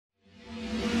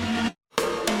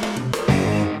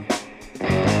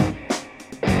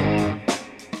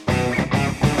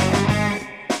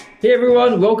Hey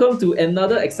everyone, welcome to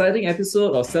another exciting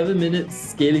episode of 7 Minutes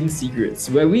Scaling Secrets,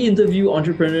 where we interview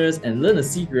entrepreneurs and learn a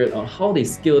secret on how they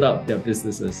scaled up their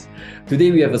businesses.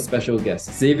 Today we have a special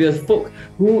guest, Xavier Folk,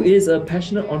 who is a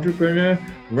passionate entrepreneur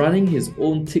running his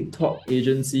own TikTok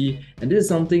agency. And this is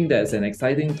something that's an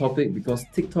exciting topic because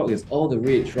TikTok is all the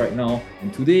rage right now.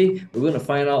 And today we're going to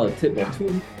find out a tip or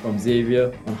two from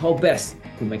Xavier on how best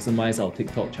to maximize our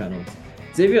TikTok channels.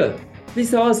 Xavier, please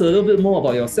tell us a little bit more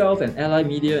about yourself and Ally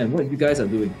Media and what you guys are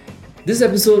doing. This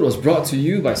episode was brought to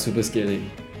you by Superscaling.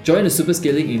 Join the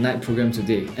Superscaling Ignite program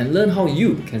today and learn how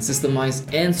you can systemize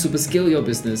and superscale your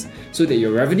business so that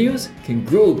your revenues can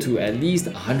grow to at least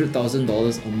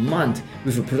 $100,000 a month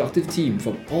with a productive team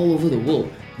from all over the world,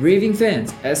 raving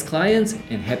fans as clients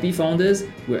and happy founders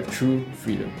who have true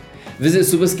freedom. Visit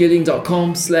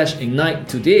superscaling.com/ignite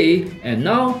today, and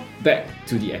now back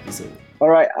to the episode. All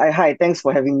right. Hi. Thanks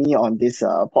for having me on this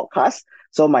podcast.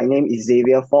 So my name is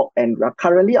Xavier Fogg, and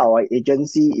currently our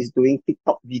agency is doing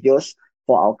TikTok videos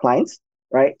for our clients,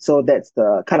 right? So that's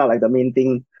the kind of like the main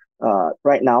thing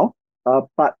right now.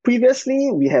 But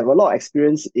previously we have a lot of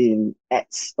experience in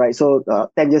ads, right? So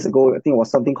 10 years ago, I think it was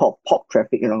something called pop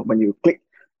traffic, when you click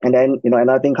and then,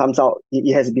 another thing comes out.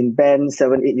 It has been banned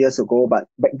 7, 8 years ago, but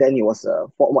back then it was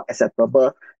more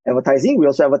acceptable advertising. We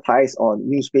also advertise on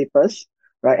newspapers,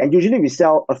 right? And usually we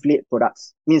sell affiliate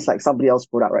products, means like somebody else's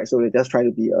product, right? So we're just trying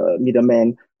to be a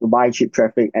middleman to buy cheap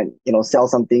traffic and, sell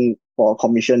something for a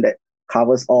commission that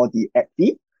covers all the ad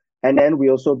fee. And then we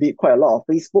also did quite a lot of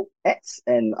Facebook ads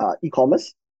and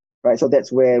e-commerce, right? So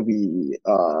that's where we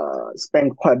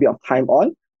spend quite a bit of time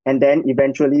on. And then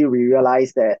eventually we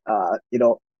realized that,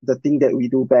 the thing that we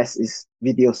do best is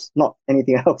videos, not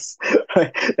anything else,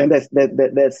 right? And that's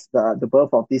the birth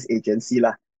of this agency,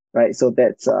 lah, right? So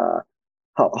that's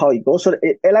how it goes. So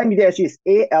Ally Media actually is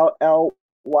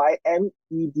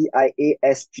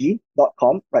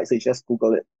ALLYMEDIASG.com, right? So you just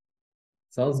Google it.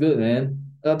 Sounds good, man.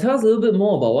 Tell us a little bit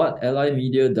more about what Ally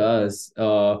Media does.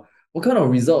 What kind of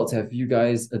results have you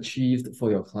guys achieved for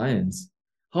your clients?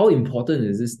 How important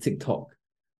is this TikTok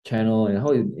channel, and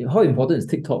how important is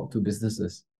TikTok to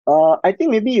businesses? I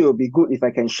think maybe it would be good if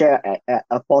I can share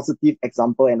a positive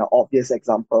example and an obvious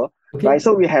example, right? Okay.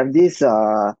 So we have this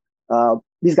guy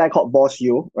called Boss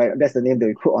You, right? That's the name that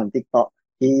we put on TikTok.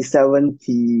 He's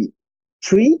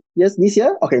 73 years this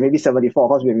year. Okay, maybe 74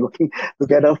 because we've been working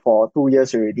together for 2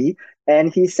 years already.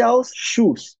 And he sells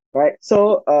shoes, right?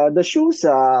 So the shoes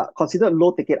are considered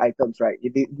low ticket items, right?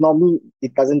 Normally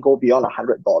it doesn't go beyond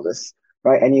 $100,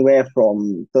 right? Anywhere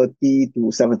from $30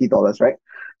 to $70, right?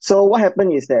 So what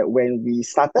happened is that when we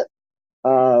started,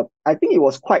 I think it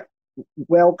was quite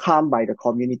welcomed by the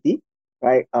community,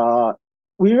 right?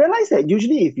 We realized that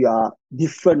usually if you are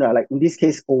different, like in this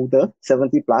case older,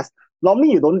 70 plus,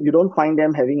 normally you don't find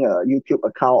them having a YouTube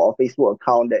account or Facebook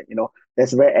account that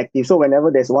that's very active. So whenever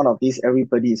there's one of these,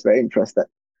 everybody is very interested,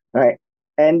 right?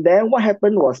 And then what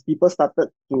happened was people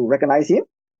started to recognize him,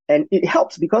 and it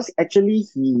helps because actually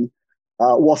he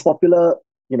was popular,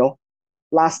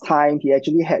 last time. He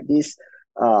actually had this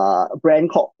brand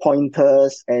called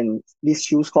Pointers and these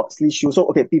shoes called Sleek Shoes. So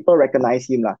okay, people recognize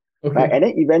him lah, right? Okay. And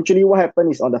then eventually what happened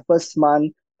is on the first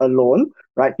month alone,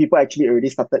 right, people actually already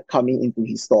started coming into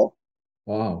his store,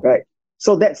 Wow. right?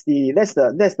 So that's the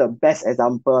best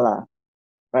example lah,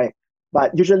 right?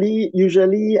 But usually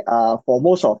for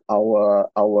most of our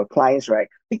clients, right,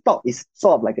 TikTok is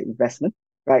sort of like an investment,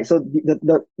 right? So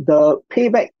the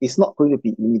payback is not going to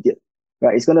be immediate,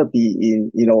 right? It's going to be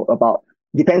in, about,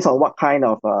 depends on what kind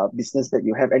of business that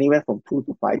you have, anywhere from 2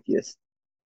 to 5 years.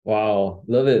 Wow.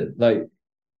 Love it. Like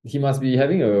he must be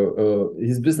having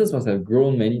his business must have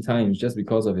grown many times just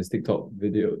because of his TikTok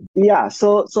video. Yeah,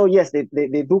 so yes, they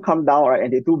do come down, right,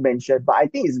 and they do mention, but I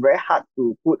think it's very hard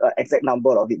to put an exact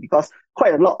number of it because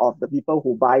quite a lot of the people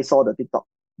who buy saw the TikTok.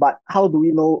 But how do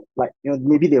we know, like,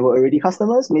 maybe they were already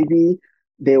customers, maybe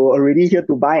they were already here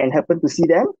to buy and happen to see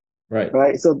them, Right.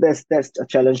 right? So that's a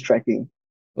challenge tracking.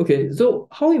 Okay. So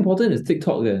how important is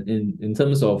TikTok then in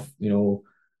terms of,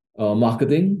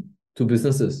 marketing to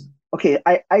businesses? Okay,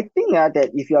 I think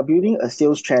that if you are building a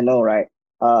sales channel, right,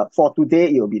 for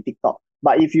today it will be TikTok.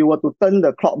 But if you were to turn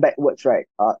the clock backwards, right,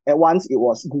 at once it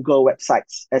was Google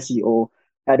websites, SEO.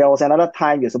 And there was another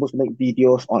time you're supposed to make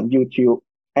videos on YouTube,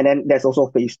 and then there's also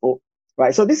Facebook,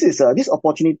 right? So this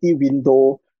opportunity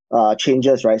window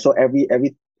changes, right? So every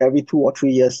 2 or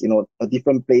 3 years, a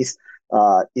different place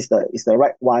is the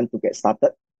right one to get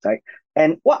started, right?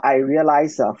 And what I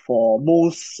realize for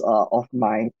most of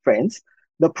my friends,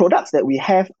 the products that we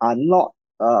have are not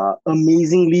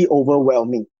amazingly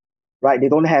overwhelming, right? They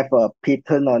don't have a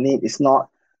patent on it. It's not.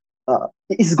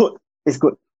 It's good. It's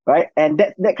good. right? And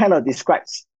that kind of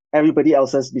describes everybody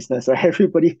else's business, right?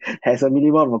 Everybody has a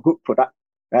minimum of a good product,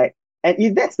 right? And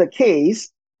if that's the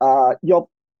case, your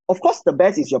of course the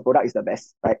best is your product is the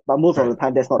best, right? But most of the Right.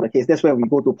 time that's not the case. That's when we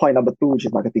go to point number two, which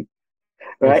is marketing,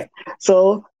 Yes. right?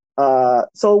 So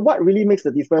so what really makes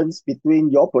the difference between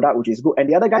your product, which is good, and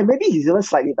the other guy, maybe he's even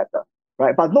slightly better,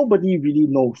 right? But nobody really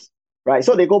knows, right?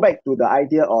 So they go back to the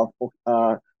idea of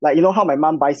like you know how my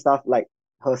mom buys stuff like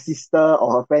her sister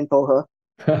or her friend told her,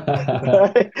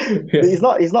 right? Yeah. It's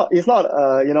not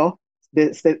you know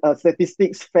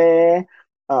statistics fair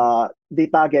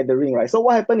data gathering, right? So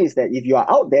what happens is that if you are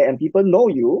out there and people know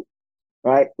you,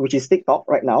 right, which is TikTok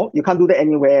right now, you can't do that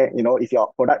anywhere, you know, if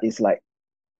your product is like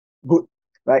good,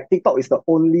 right? TikTok is the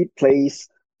only place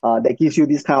that gives you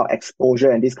this kind of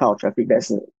exposure and this kind of traffic.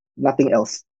 There's nothing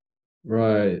else.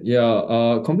 Right.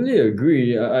 Yeah. Completely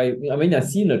agree. I mean, I've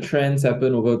seen the trends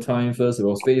happen over time. First, it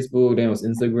was Facebook, then it was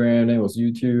Instagram, then it was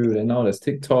YouTube, and now there's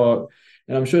TikTok.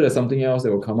 And I'm sure there's something else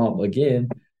that will come out again.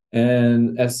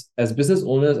 And as business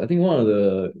owners, I think one of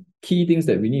the key things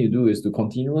that we need to do is to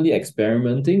continually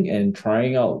experimenting and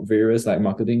trying out various like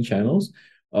marketing channels,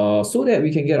 so that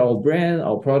we can get our brand,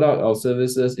 our product, our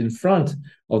services in front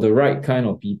of the right kind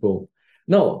of people.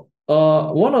 Now,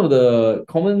 one of the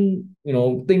common,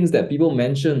 things that people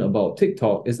mention about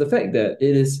TikTok is the fact that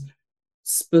it is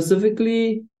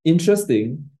specifically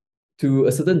interesting to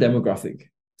a certain demographic.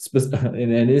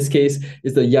 In this case,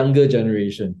 it's the younger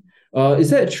generation. Is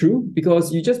that true?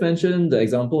 Because you just mentioned the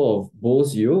example of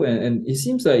Bo's Yo, and it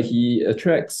seems like he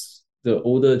attracts the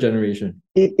older generation.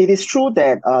 It is true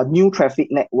that new traffic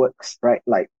networks, right,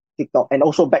 like TikTok, and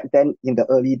also back then in the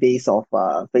early days of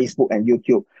Facebook and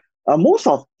YouTube, most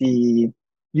of the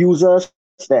users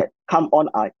that come on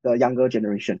are the younger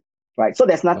generation, right? So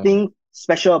there's Right. nothing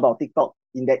special about TikTok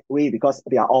in that way because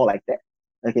they are all like that,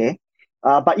 okay?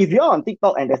 But if you're on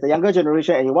TikTok and there's the younger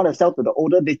generation and you want to sell to the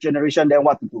older generation, then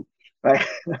what to do, right?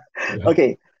 Yeah.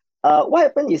 Okay. What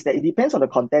happens is that it depends on the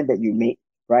content that you make,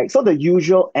 right? So the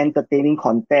usual entertaining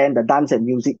content, the dance and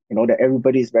music, you know, that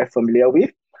everybody is very familiar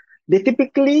with, they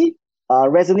typically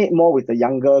resonate more with the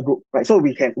younger group, right? So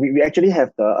we actually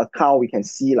have the account, we can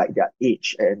see like their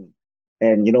age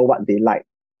and you know what they like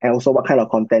and also what kind of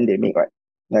content they make, right?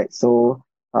 Right. So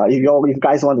if you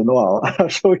guys want to know, I'll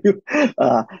show you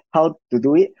how to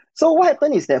do it. So what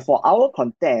happened is that for our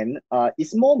content,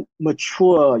 it's more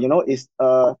mature, you know,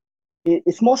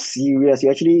 it's more serious.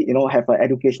 You actually, you know, have an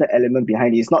educational element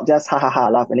behind it. It's not just ha ha ha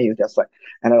laugh and then you just swipe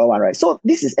another one, right? So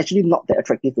this is actually not that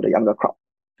attractive to the younger crowd,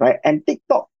 right? And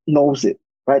TikTok knows it,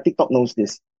 right? TikTok knows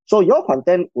this. So your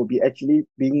content will be actually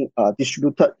being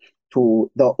distributed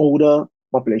to the older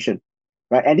population,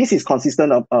 right? And this is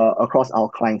consistent across our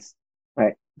clients,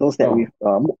 right? Those that we've,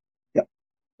 Wow. yeah.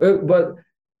 But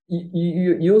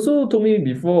you also told me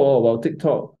before about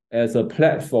TikTok as a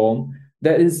platform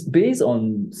that is based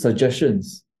on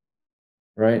suggestions,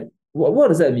 right? What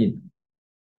does that mean?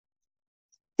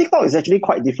 TikTok is actually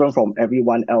quite different from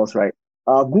everyone else, right?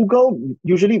 Google,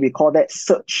 usually we call that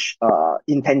search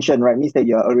intention, right? Means that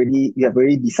you have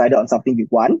already decided on something you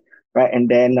want, right? And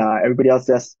then everybody else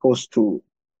just goes to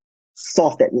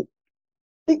solve that need.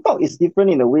 TikTok is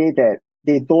different in a way that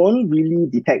they don't really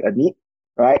detect a need,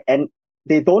 right? And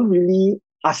they don't really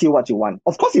ask you what you want.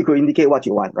 Of course, you could indicate what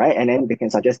you want, right? And then they can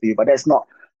suggest to you, but that's not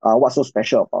what's so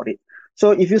special about it.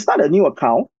 So if you start a new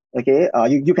account, okay,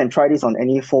 you can try this on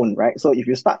any phone, right? So if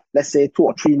you start, let's say, 2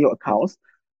 or 3 new accounts,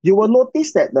 you will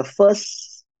notice that the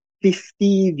first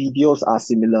 50 videos are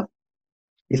similar.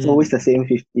 It's always Mm, the same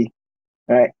 50,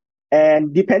 right?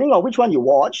 And depending on which one you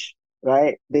watch,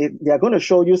 right, they are going to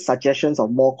show you suggestions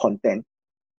of more content.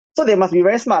 So they must be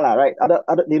very smart, lah, right?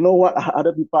 They know what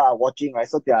other people are watching, right?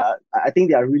 So I think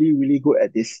they are really, really good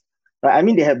at this. Right? I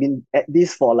mean, they have been at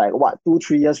this for like what 2,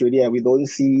 3 years already, and we don't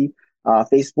see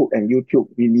Facebook and YouTube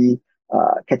really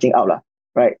catching out, lah,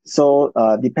 right? So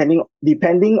depending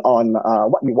on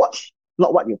what you watch,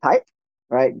 not what you type,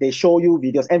 right? They show you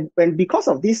videos, and because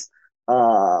of these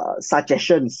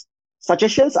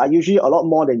suggestions are usually a lot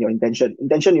more than your intention.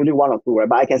 Intention usually one or two, right?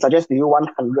 But I can suggest to you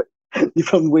 100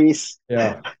 different ways,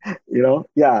 yeah, you know,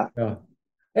 yeah. yeah.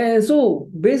 And so,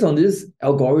 based on this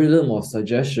algorithm of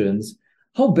suggestions,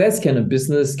 how best can a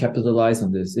business capitalize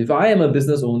on this? If I am a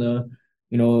business owner,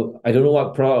 I don't know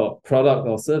what product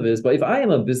or service, but if I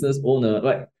am a business owner,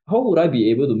 like how would I be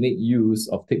able to make use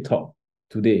of TikTok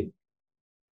today?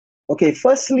 Okay,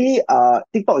 firstly,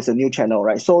 TikTok is a new channel,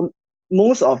 right? So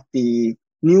most of the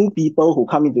new people who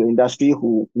come into the industry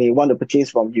who may want to purchase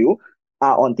from you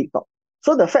are on TikTok.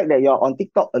 So the fact that you're on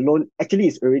TikTok alone actually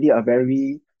is already a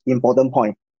very important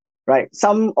point. right?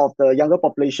 Some of the younger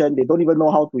population, they don't even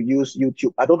know how to use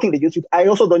YouTube. I don't think they use YouTube. I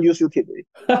also don't use YouTube,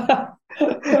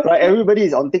 right? Everybody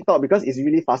is on TikTok because it's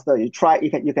really faster. You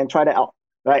can try that out,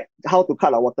 right? How to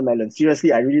cut a watermelon.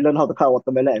 Seriously, I really learned how to cut a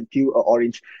watermelon and peel an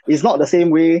orange. It's not the same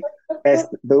way as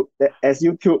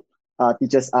YouTube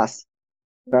teaches us,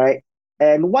 right?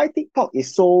 And why TikTok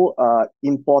is so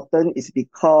important is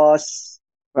because,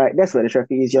 right, that's where the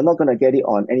traffic is. You're not going to get it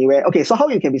on anywhere. Okay, so how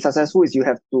you can be successful is you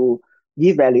have to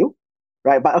give value,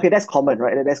 right? But okay, that's common,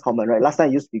 right? That's common, right? Last time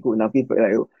it used to be good enough, give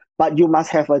value. But you must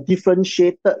have a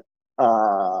differentiated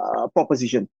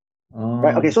proposition,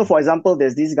 right? Oh, Okay, so for example,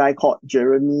 there's this guy called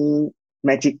Jeremy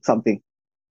Magic something,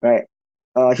 right?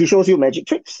 He shows you magic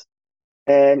tricks,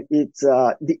 and it's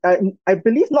I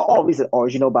believe not all of it is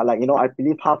original, but like I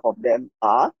believe half of them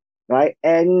are, right.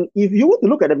 And if you were to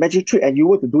look at the magic trick and you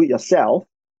were to do it yourself,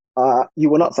 you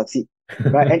will not succeed,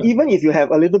 right. And even if you have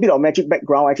a little bit of magic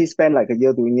background, actually spend like a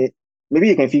year doing it, maybe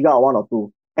you can figure out one or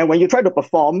two, and when you try to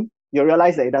perform, you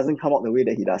realize that it doesn't come out the way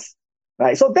that he does,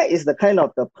 right. So that is the kind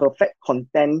of the perfect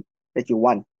content that you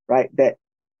want, right, that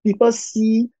people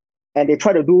see and they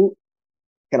try to do,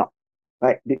 cannot,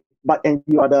 right? But and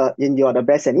you are the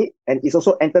best in it, and it's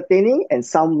also entertaining and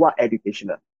somewhat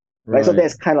educational, right? So right.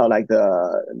 that's kind of like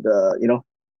the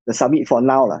summit for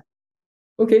now, lah.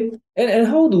 Okay. And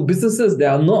how do businesses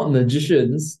that are not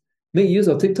magicians make use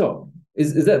of TikTok?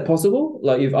 Is that possible?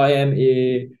 Like if I am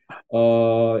a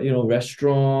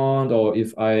restaurant, or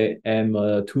if I am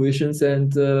a tuition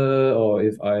center, or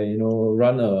if I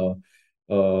run a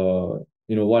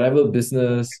whatever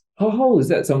business, how is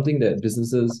that something that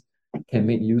businesses can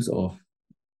make use of?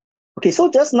 Okay,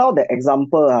 so just now the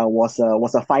example was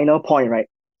a final point, right?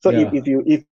 So Yeah, if you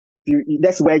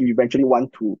that's where you eventually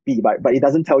want to be, but it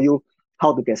doesn't tell you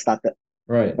how to get started,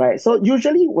 right. right? So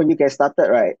usually when you get started,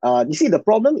 right, you see the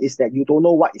problem is that you don't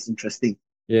know what is interesting.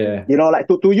 Yeah. Like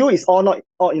to you, it's all not,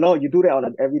 oh, you do that on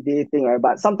an everyday thing, right?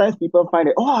 But sometimes people find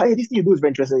that, oh, hey, this thing you do is very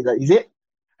interesting. It's like, is it?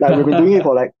 Like we've been doing it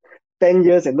for like 10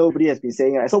 years and nobody has been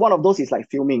saying it, right? So one of those is like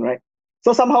filming, right?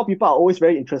 So somehow people are always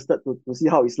very interested to see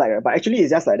how it's like, right? But actually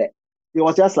it's just like that. It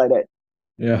was just like that.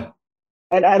 Yeah.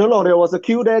 And I don't know, there was a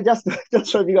queue there just to,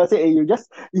 just trying to say, hey,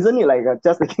 isn't it like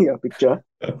just taking a picture?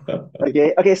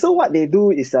 Okay. So what they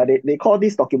do is they call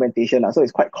this documentation. So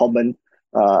it's quite common.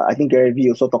 I think Gary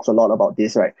Vee also talks a lot about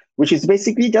this, right? Which is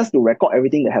basically just to record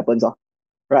everything that happens.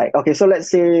 Right. Okay. So let's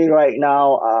say right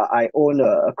now, I own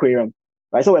a aquarium,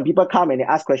 right? So when people come and they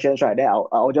ask questions, right, then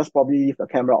I'll just probably leave the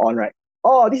camera on, right?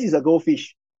 Oh, this is a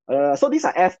goldfish. So these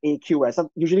are FAQ, right?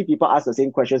 So usually people ask the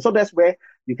same question. So that's where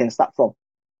you can start from,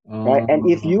 right? And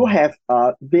if you Oh, have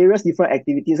various different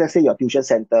activities, let's say your tuition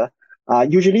center,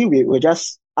 usually we will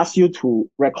just ask you to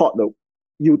record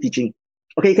you teaching.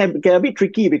 Okay, it can get a bit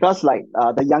tricky because like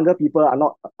the younger people are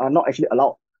not actually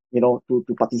allowed,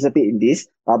 to participate in this.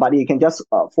 But you can just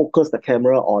focus the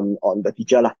camera on the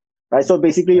teacher lah, right? So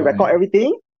basically right. record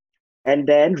everything and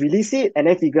then release it and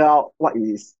then figure out what it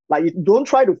is. Like you don't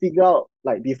try to figure out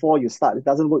like before you start. It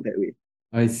doesn't work that way.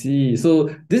 I see. So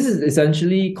this is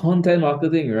essentially content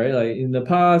marketing, right? Like in the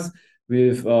past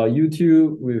with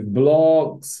YouTube, with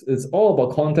blogs, it's all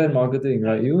about content marketing,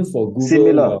 right? Even for Google,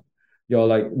 Similar. you're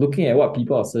like looking at what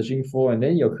people are searching for, and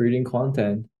then you're creating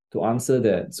content to answer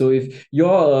that. So if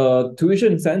you're a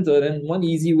tuition center, then one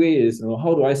easy way is,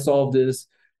 how do I solve this,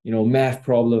 math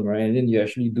problem, right? And then you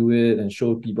actually do it and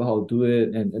show people how to do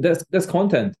it, and that's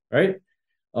content, right?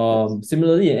 Yes.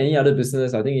 Similarly, in any other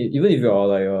business, I think even if you're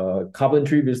like a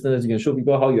carpentry business, you can show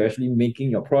people how you're actually making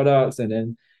your products, and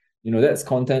then that's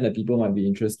content that people might be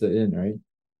interested in, right?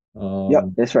 Yep,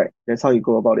 Um, that's right. That's how you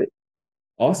go about it.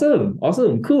 awesome,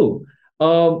 awesome, cool.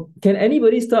 Can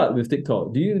anybody start with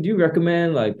TikTok? Do you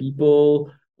recommend like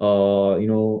people, how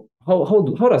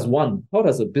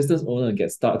does a business owner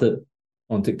get started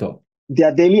on TikTok?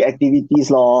 Their daily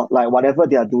activities, law, like whatever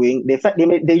they are doing,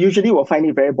 they usually will find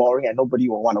it very boring and nobody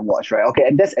will want to watch, right? Okay,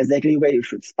 and that's exactly where you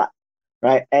should start,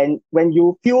 right? And when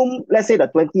you film, let's say the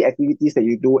 20 activities that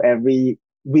you do every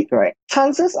week, right?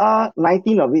 Chances are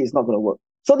 19 of it is not going to work.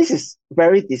 So this is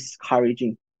very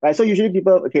discouraging, right? So usually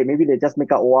people, okay, maybe they just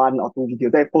make up one or two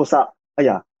videos, they post up, oh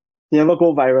yeah, they never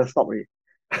go viral, stop it.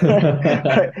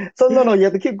 Right? So no, you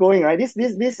have to keep going, right? This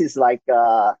is like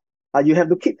you have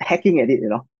to keep hacking at it,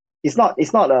 it's not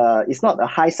a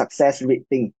high success rate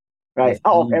thing, I right?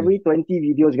 Out of see. every 20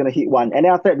 videos, you're gonna hit one, and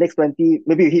then after the next 20,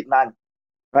 maybe you hit none,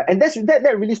 right? And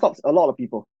that really stops a lot of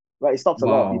people, right? It stops a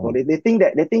lot of people. Wow. They think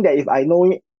that if I know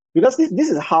it, because this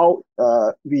is how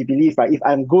we believe, right? If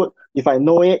I'm good, if I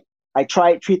know it, I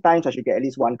try it 3 times, I should get at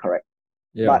least one correct.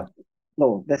 Yeah. But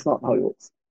no, that's not how it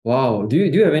works. Wow. Do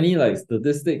you have any like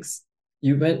statistics?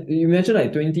 you mentioned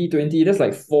like 2020, that's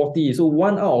like 40. So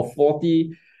 1 out of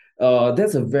 40,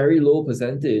 that's a very low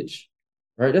percentage,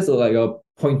 right? That's like a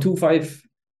 0.25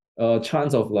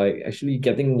 chance of like actually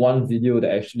getting one video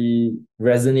that actually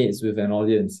resonates with an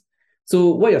audience.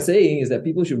 So what you're saying is that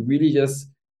people should really just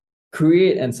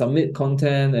create and submit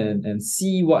content and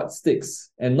see what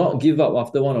sticks and not give up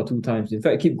after 1 or 2 times. In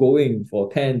fact, keep going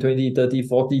for 10, 20, 30,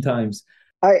 40 times.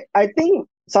 I think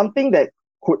something that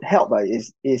could help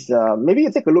is maybe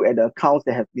you take a look at the accounts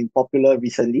that have been popular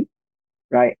recently,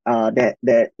 right? That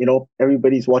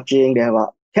everybody's watching. They have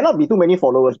cannot be too many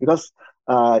followers because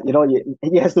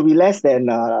it has to be less than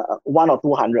 1 or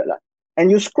 200 lah.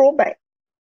 And you scroll back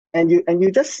and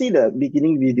you just see the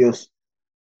beginning videos,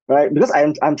 right? Because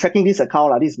I'm tracking this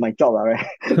account lah. This is my job lah, right?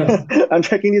 I'm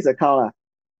tracking this account lah.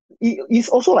 It's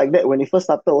also like that when it first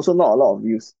started. Also, not a lot of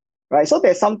views, right? So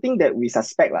there's something that we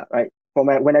suspect lah, right?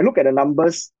 When I look at the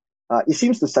numbers, it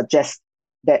seems to suggest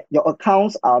that your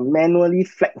accounts are manually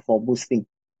flagged for boosting.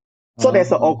 So there's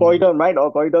the algorithm, right? The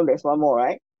algorithm, there's one more,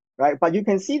 right? Right. But you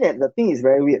can see that the thing is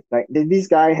very weird. Like this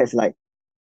guy has like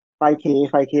 5K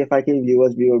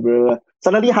viewers.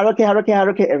 Suddenly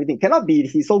 100K, everything. Cannot be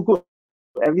he's so good.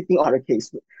 Everything 100K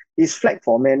is flagged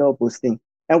for manual boosting.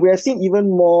 And we have seen even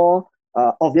more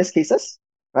obvious cases,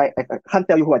 right? I can't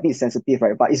tell you who I think is sensitive,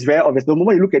 right? But it's very obvious. The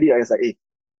moment you look at it, it's like, hey,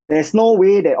 there's no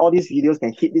way that all these videos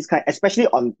can hit this kind, especially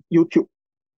on YouTube.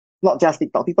 Not just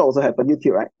TikTok. TikTok also have, but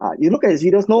YouTube, right? You look at his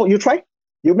videos, no, you try.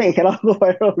 You make it cannot go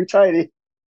viral. We tried it.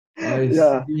 I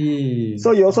Yeah. see.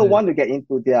 So you also want to get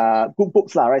into their good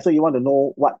books, lah, right? So you want to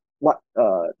know what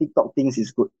TikTok thinks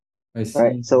is good, I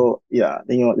right? see. So yeah,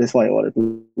 then that's what I want to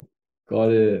do.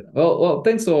 Got it. Well,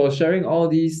 thanks for sharing all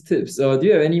these tips. Do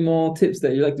you have any more tips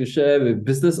that you'd like to share with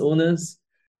business owners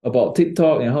about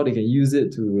TikTok and how they can use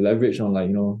it to leverage on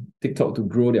like, TikTok to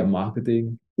grow their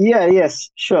marketing? Yeah, yes,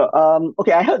 sure.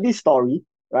 Okay, I heard this story,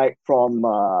 right, from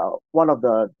one of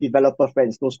the developer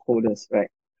friends, those coders, right?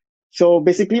 So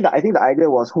basically, I think the idea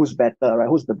was who's better, right?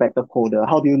 Who's the better coder?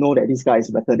 How do you know that this guy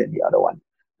is better than the other one,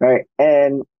 right?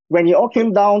 And when it all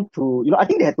came down to, I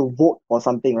think they had to vote for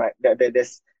something, right?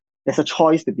 There's a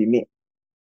choice to be made.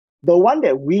 The one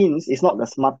that wins is not the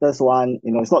smartest one,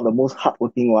 it's not the most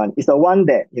hardworking one. It's the one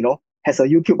that, has a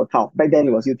YouTube account. Back then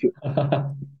it was YouTube,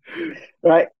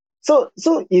 right? So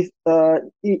if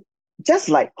it just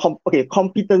like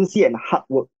competency and hard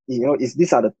work, is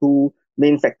these are the two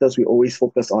main factors we always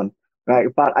focus on, right?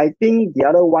 But I think the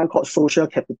other one called social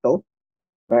capital,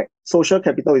 right? Social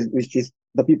capital which is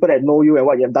the people that know you and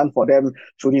what you have done for them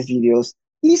through these videos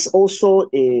is also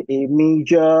a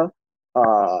major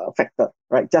factor,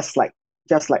 right? Just like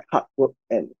hard work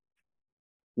and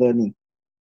learning.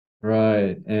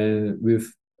 Right. And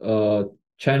with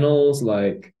channels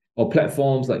like or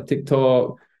platforms like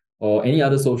TikTok or any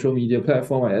other social media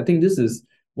platform, I think this is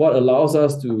what allows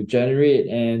us to generate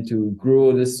and to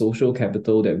grow this social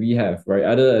capital that we have, right?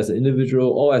 Either as an individual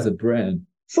or as a brand.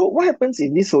 So what happens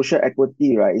in this social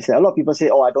equity, right? Is that a lot of people say,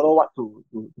 "Oh, I don't know what to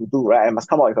do, right? I must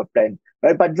come up with a plan,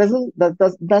 right?" But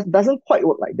doesn't quite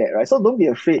work like that, right? So don't be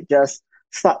afraid. Just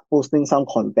start posting some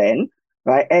content,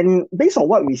 right? And based on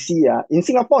what we see, in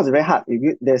Singapore it's very hard.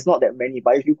 There's not that many,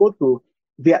 but if you go to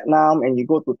Vietnam and you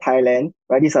go to Thailand,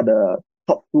 right? These are the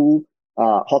top two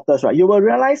hottest, right? You will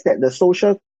realize that the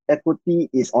social equity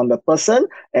is on the person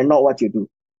and not what you do.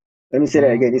 Let me say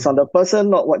that again. It's on the person,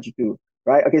 not what you do,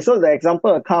 right? Okay, so the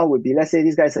example account would be, let's say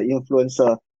this guy's an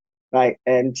influencer, right?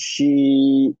 And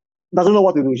she doesn't know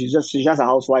what to do. She's just a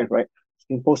housewife, right? She's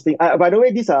been posting. By the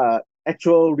way, these are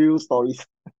actual real stories,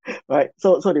 right?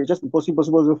 So they just been posting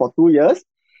for 2 years,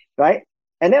 right?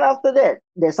 And then after that,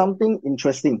 there's something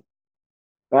interesting,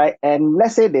 right? And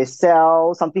let's say they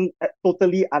sell something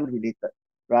totally unrelated,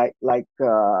 right? Like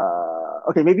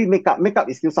okay, maybe makeup. Makeup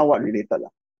is still somewhat related,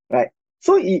 right?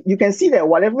 So you can see that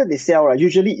whatever they sell, right,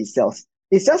 usually it sells.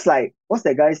 It's just like, what's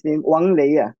that guy's name? Wang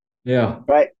Lei, Yeah.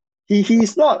 right?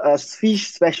 He's not a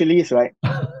fish specialist, right?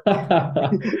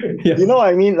 Yeah. You know what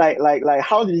I mean? Like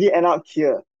how did he end up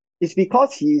here? It's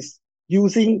because he's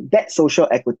using that social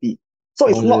equity. So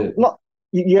it's not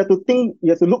you have to think, you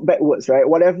have to look backwards, right?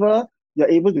 Whatever you're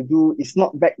able to do is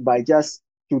not backed by just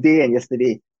today and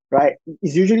yesterday, right?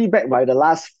 It's usually backed by the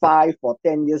last 5 or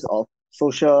 10 years of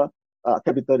social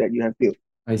capital that you have built.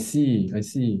 I see.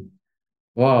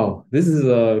 Wow, this is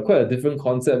quite a different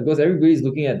concept because everybody's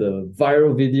looking at the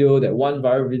viral video, that one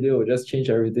viral video will just change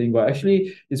everything. But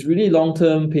actually, it's really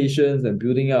long-term patience and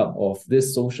building up of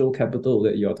this social capital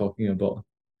that you're talking about.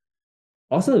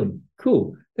 Awesome.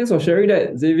 Cool. Thanks for sharing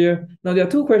that, Xavier. Now, there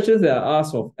are two questions that I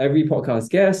ask of every podcast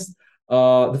guest.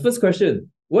 The first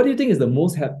question, what do you think is the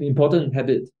most important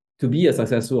habit to be a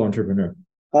successful entrepreneur?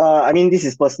 I mean, this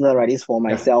is personal, right? It's for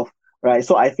Yeah. myself, right?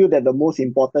 So I feel that the most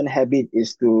important habit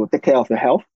is to take care of your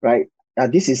health, right?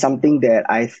 This is something that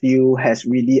I feel has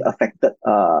really affected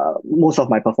most of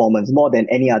my performance more than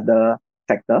any other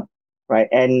factor, right?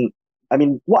 And I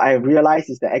mean, what I realized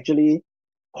is that actually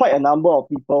quite a number of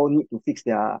people need to fix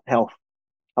their health.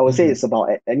 I would say Mm, it's about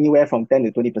anywhere from 10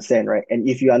 to 20%, right? And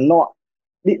if you are not,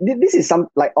 this is some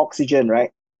like oxygen,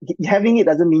 right? Having it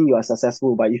doesn't mean you are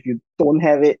successful, but if you don't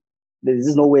have it, there's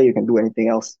just no way you can do anything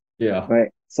else, yeah. right?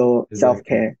 So Exactly.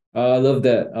 self-care. I love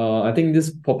that. I think this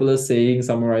popular saying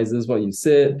summarizes what you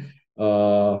said.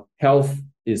 Health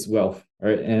is wealth,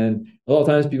 right? And a lot of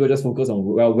times people just focus on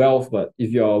wealth, but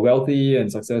if you're wealthy and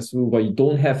successful, but you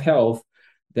don't have health,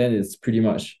 then it's pretty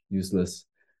much useless.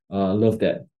 Love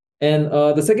that. And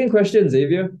the second question,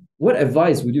 Xavier, what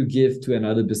advice would you give to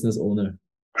another business owner?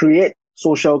 Create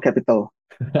social capital,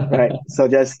 right? So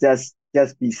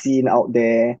just be seen out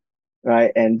there,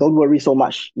 right? And don't worry so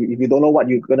much if you don't know what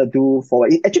you're gonna do for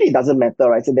it. Actually, it doesn't matter,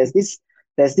 right? So there's this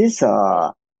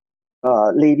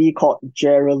lady called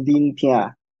Geraldine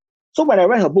Pia. So when I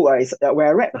read her book, when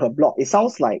I read her blog, it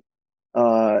sounds like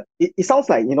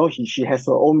she has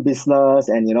her own business,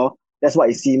 and that's what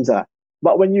it seems.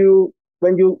 But when you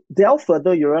delve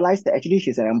further, you realize that actually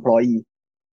she's an employee.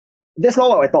 That's not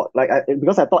what I thought.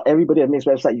 Because I thought everybody that makes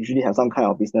website usually have some kind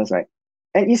of business, right?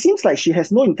 And it seems like she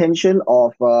has no intention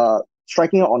of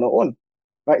striking out on her own,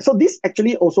 right? So this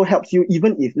actually also helps you,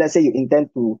 even if let's say you intend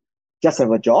to just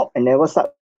have a job and never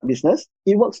start business,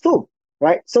 it works too,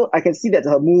 right? So I can see that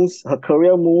her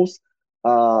career moves,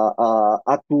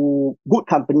 are to good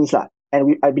companies, lah.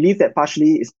 And I believe that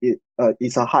partially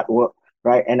is her hard work,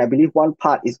 right? And I believe one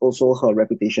part is also her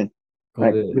reputation, Got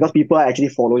right? it. Because people are actually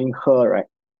following her, right? Uh,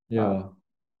 Yeah.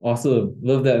 Awesome.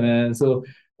 Love that, man. So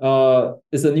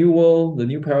it's a new world, the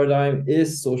new paradigm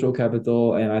is social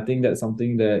capital, and I think that's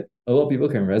something that a lot of people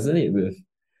can resonate with.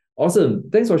 Awesome.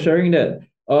 Thanks for sharing that.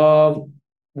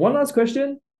 One last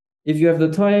question, if you have the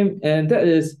time, and that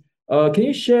is, can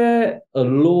you share a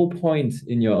low point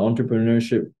in your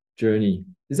entrepreneurship journey?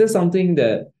 Is there something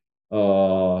that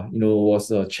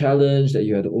was a challenge that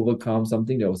you had to overcome,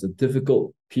 something that was a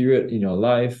difficult period in your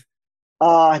life?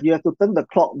 you have to turn the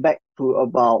clock back to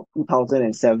about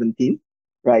 2017,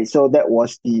 right? So that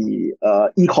was the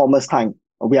e-commerce time.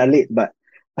 We are late, but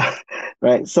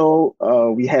right. So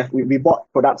we bought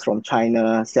products from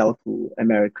China, sell to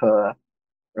America,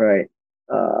 right?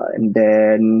 And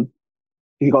then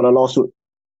we got a lawsuit.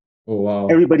 Oh wow.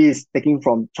 Everybody is taking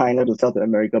from China to sell to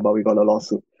America, but we got a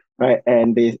lawsuit, right?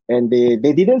 And they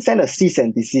didn't send a cease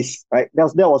and desist, right?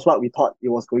 That was what we thought it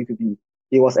was going to be.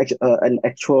 It was actually an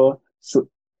actual suit,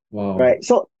 Wow. right?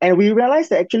 So, and we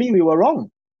realized that actually we were wrong,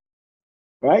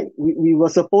 right? We were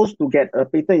supposed to get a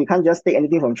patent. You can't just take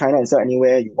anything from China and sell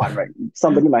anywhere you want, right?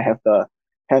 Somebody might have the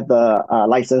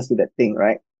license to that thing,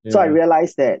 right? So I Yeah.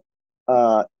 realized that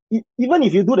even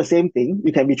if you do the same thing,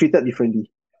 you can be treated differently,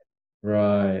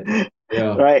 Right.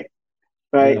 Yeah. right?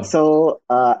 Right. Yeah. So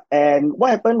and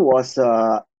what happened was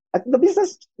the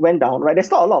business went down, right? There's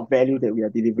not a lot of value that we are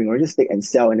delivering. We just take and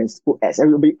sell and then put ads.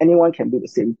 Anyone can do the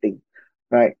same thing,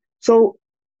 right? So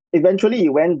eventually it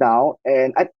went down,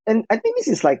 and I think this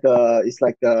is like a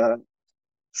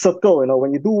circle.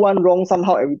 When you do one wrong,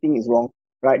 somehow everything is wrong,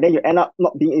 right? Then you end up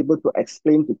not being able to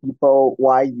explain to people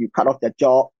why you cut off their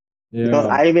job because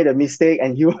Yeah. I made a mistake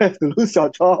and you have to lose your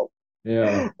job,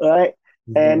 Yeah. right?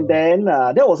 And Yeah. then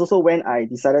that was also when I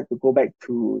decided to go back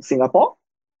to Singapore,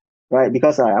 right?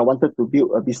 Because I wanted to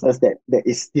build a business that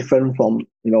is different from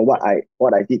what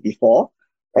I did before,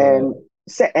 Got and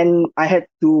it. and I had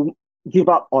to give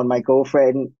up on my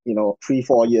girlfriend, 3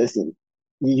 4 years in.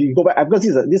 You go back because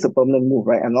this is a permanent move,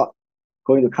 right? I'm not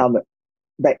going to come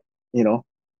back, you know,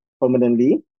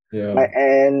 permanently, Yeah. right?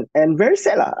 And very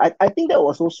sad lah. I think that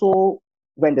was also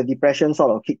when the depression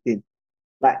sort of kicked in.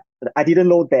 Like I didn't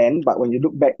know then, but when you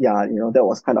look back, yeah, that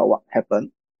was kind of what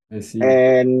happened, I see.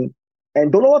 and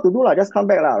don't know what to do lah. Just come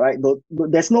back lah, right?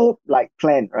 There's no like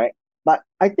plan, right? But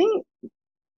I think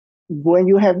when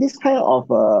you have this kind of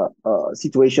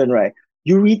situation, right,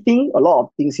 you rethink a lot of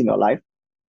things in your life,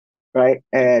 right?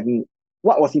 And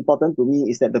what was important to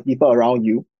me is that the people around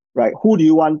you, right? Who do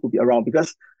you want to be around?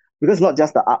 Because not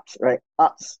just the ups, right?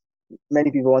 Ups,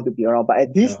 many people want to be around, but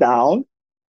at this Yeah. down,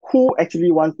 who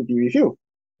actually wants to be with you,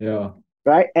 Yeah.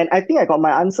 right? And I think I got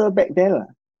my answer back then, lah,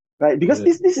 right? Got Because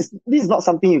it. this is not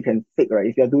something you can fake, right?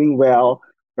 If you're doing well,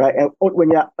 right? And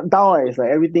when you're down, it's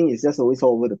like everything is just always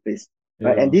all over the place,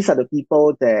 right? And Yeah. these are the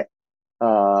people that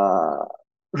uh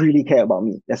really care about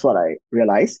me. That's what I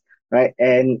realized, right?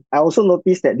 And I also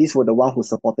noticed that these were the one who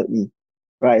supported me,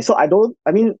 right? So I don't.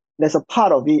 I mean, there's a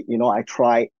part of it, I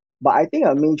tried, but I think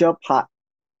a major part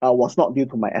was not due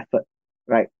to my effort,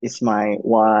 right? It's my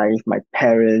wife, my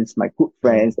parents, my good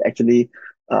Right. friends that actually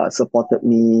supported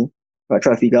me,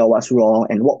 try to figure out what's wrong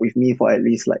and walk with me for at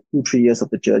least like 2, 3 years of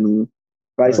the journey,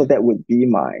 right? So Right. that would be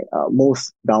my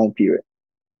most down period.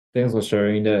 Thanks for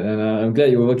sharing that. And I'm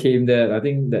glad you overcame that. I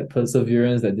think that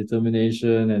perseverance, that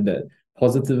determination, and that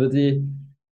positivity,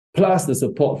 plus the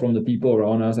support from the people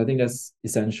around us, I think that's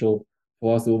essential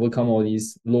for us to overcome all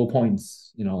these low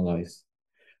points in our lives.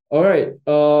 All right.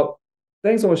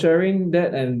 Thanks for sharing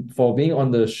that and for being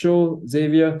on the show,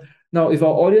 Xavier. Now, if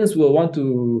our audience will want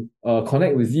to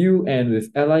connect with you and with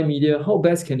Ally Media, how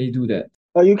best can they do that?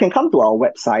 You can come to our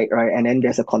website, right? And then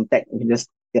there's a contact. You can just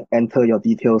enter your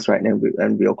details, right?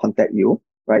 And we'll contact you,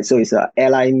 right? So it's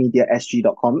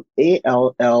allymediasg.com,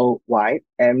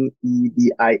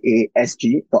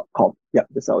 allymediasg.com. Yep,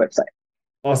 that's our website.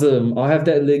 Awesome. I'll have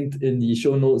that linked in the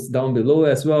show notes down below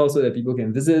as well so that people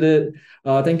can visit it.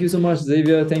 Thank you so much,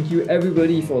 Xavier. Thank you,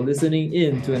 everybody, for listening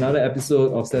in to another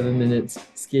episode of 7 Minutes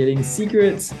Scaling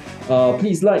Secrets.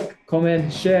 Please like,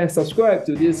 comment, share, subscribe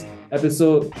to this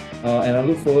episode. And I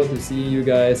look forward to seeing you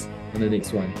guys on the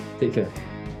next one. Take care.